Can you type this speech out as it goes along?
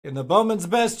In the Bowman's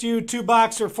Best U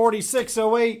 2-boxer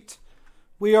 4608,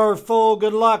 we are full.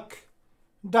 Good luck.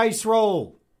 Dice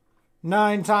roll.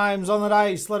 9 times on the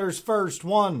dice. Letters first.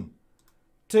 1,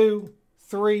 2,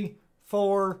 3,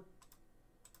 4,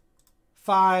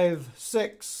 5,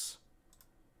 6,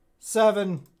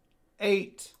 7,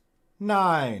 8,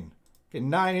 9. Okay,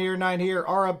 9 here.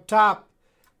 R up top.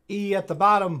 E at the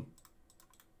bottom.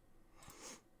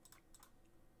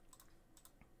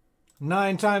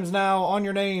 9 times now on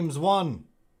your names. 1,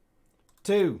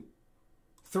 2,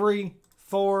 3,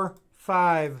 4,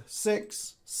 5,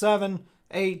 6, 7,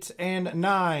 8, and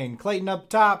 9. Clayton up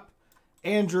top.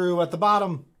 Andrew at the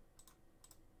bottom.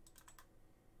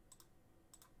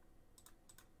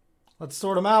 Let's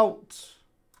sort them out.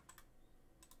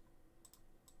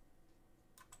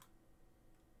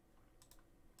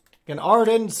 An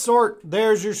Arden sort.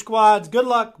 There's your squads. Good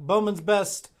luck. Bowman's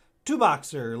Best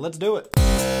 2-boxer. Let's do it.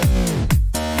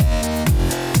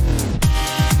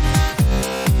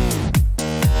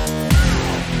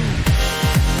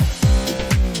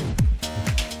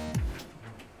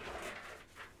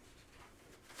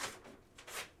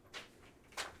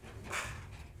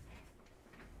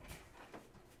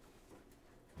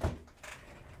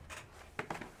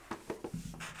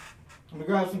 I'm going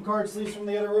to grab some card sleeves from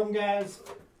the other room, guys.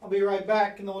 I'll be right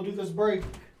back, and then we'll do this break.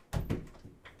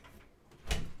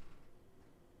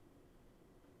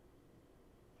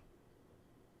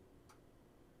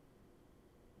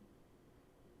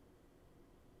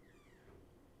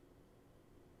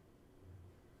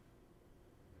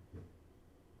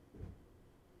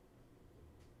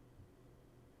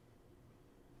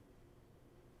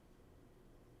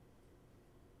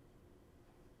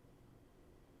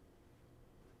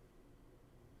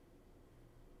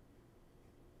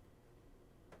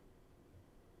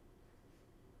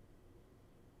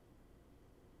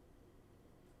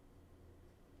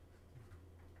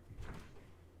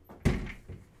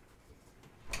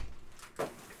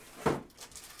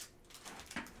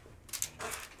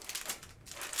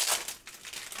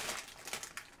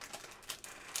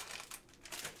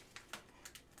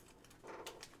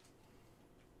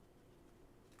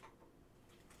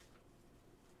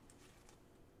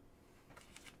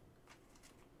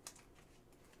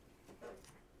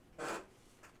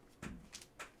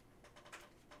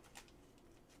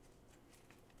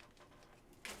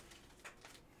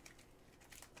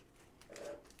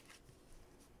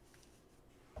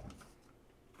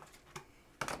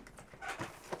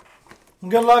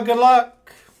 Good luck, good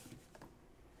luck.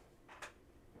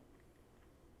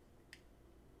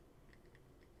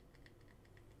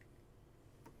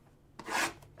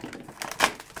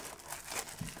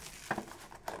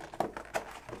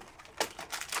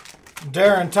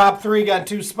 Darren, top 3 got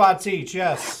 2 spots each,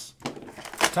 yes.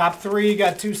 Top 3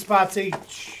 got 2 spots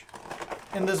each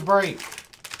in this break.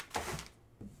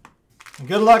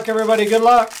 Good luck, everybody, good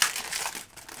luck.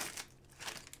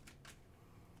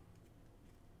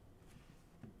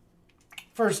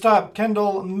 First up,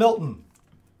 Kendall Milton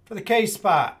for the K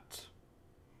spot.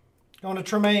 Going to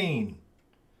Tremaine.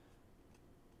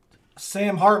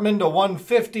 Sam Hartman to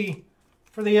 150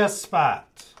 for the S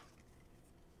spot.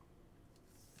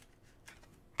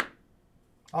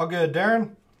 All good,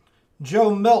 Darren.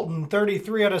 Joe Milton,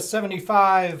 33 out of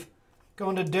 75.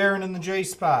 Going to Darren in the J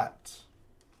spot.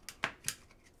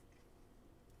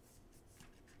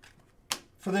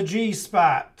 For the G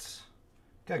spot,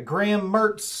 got Graham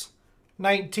Mertz,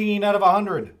 19 out of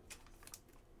 100.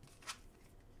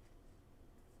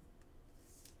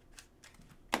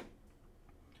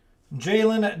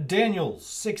 Jalen Daniels,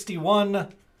 61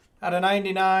 out of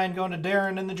 99, going to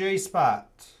Darren in the J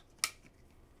spot.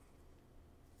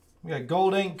 We got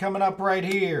gold ink coming up right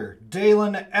here.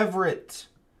 Dalen Everett,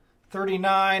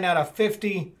 39 out of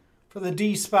 50 for the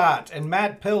D spot. And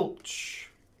Matt Pilch.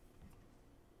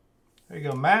 There you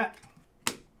go, Matt.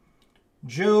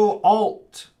 Joe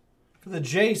Alt for the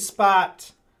J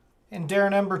spot, and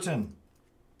Darren Emberton.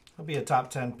 He'll be a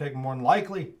top 10 pick more than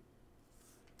likely.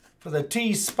 For the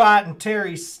T spot and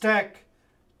Terry Steck,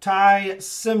 Ty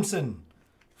Simpson.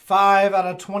 5 out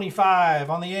of 25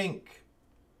 on the ink.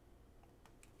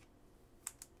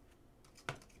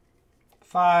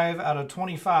 5 out of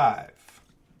 25.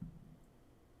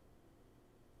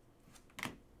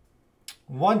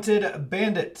 Wanted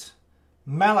Bandit,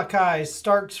 Malachi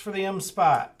Starks for the M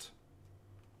spot.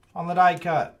 On the die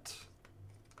cut.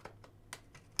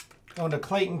 Going to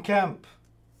Clayton Kemp.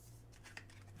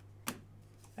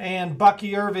 And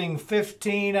Bucky Irving,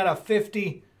 15 out of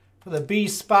 50 for the B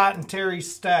spot and Terry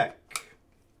Steck.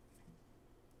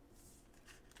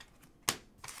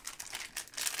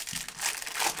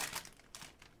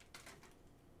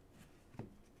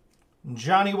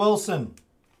 Johnny Wilson.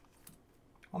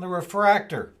 On the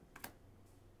refractor,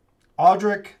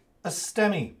 Audric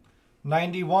Estemi,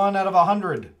 91 out of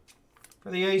 100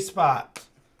 for the A spot.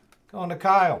 Going to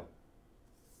Kyle.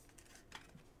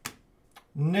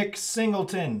 Nick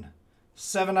Singleton,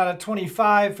 7 out of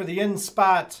 25 for the N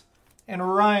spot.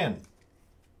 And Ryan.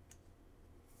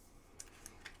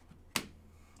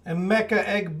 Emeka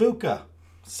Egbuka,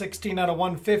 16 out of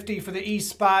 150 for the E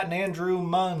spot. And Andrew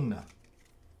Munn.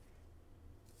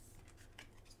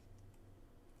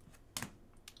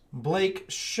 Blake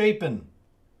Shapen,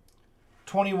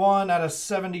 21 out of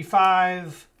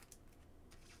 75.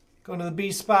 Going to the B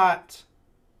spot.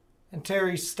 And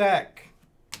Terry Steck.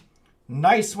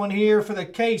 Nice one here for the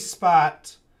K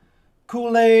spot.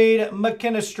 Kool-Aid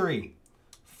McKinstry,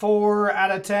 4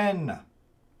 out of 10.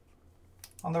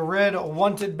 On the red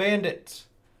Wanted Bandit,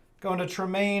 going to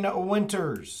Tremaine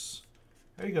Winters.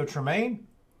 There you go, Tremaine.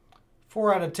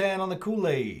 4 out of 10 on the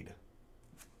Kool-Aid.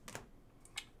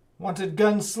 Wanted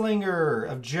Gunslinger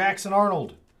of Jackson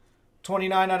Arnold,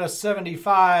 29 out of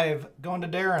 75, going to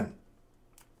Darren.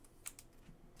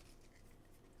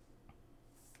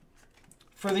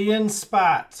 For the N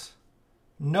spot,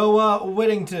 Noah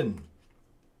Whittington.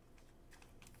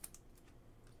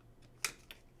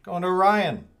 Going to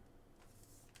Ryan.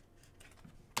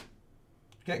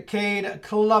 Got Cade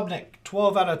Klubnik,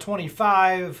 12 out of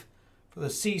 25 for the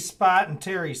C spot, and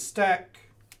Terry Steck.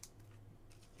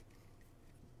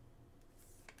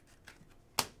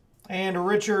 And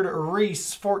Richard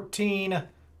Reese, 14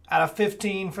 out of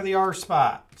 15 for the R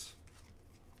spot.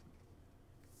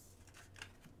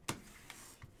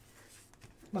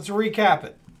 Let's recap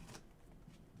it.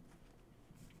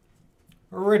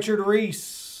 Richard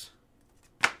Reese,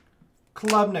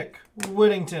 Klubnik,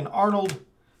 Whittington, Arnold,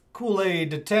 Kool-Aid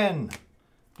to 10.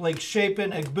 Blake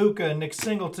Shapen, Egbuka, Nick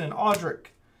Singleton, Audric,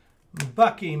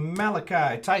 Bucky,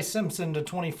 Malachi, Ty Simpson to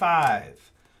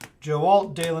 25. Joe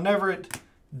Alt, Dalen Everett,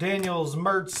 Daniels,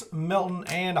 Mertz, Milton,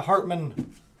 and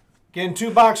Hartman. Again,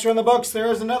 2 boxer in the books.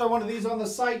 There is another one of these on the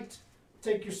site.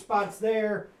 Take your spots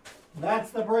there.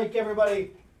 That's the break,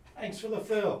 everybody. Thanks for the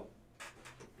fill.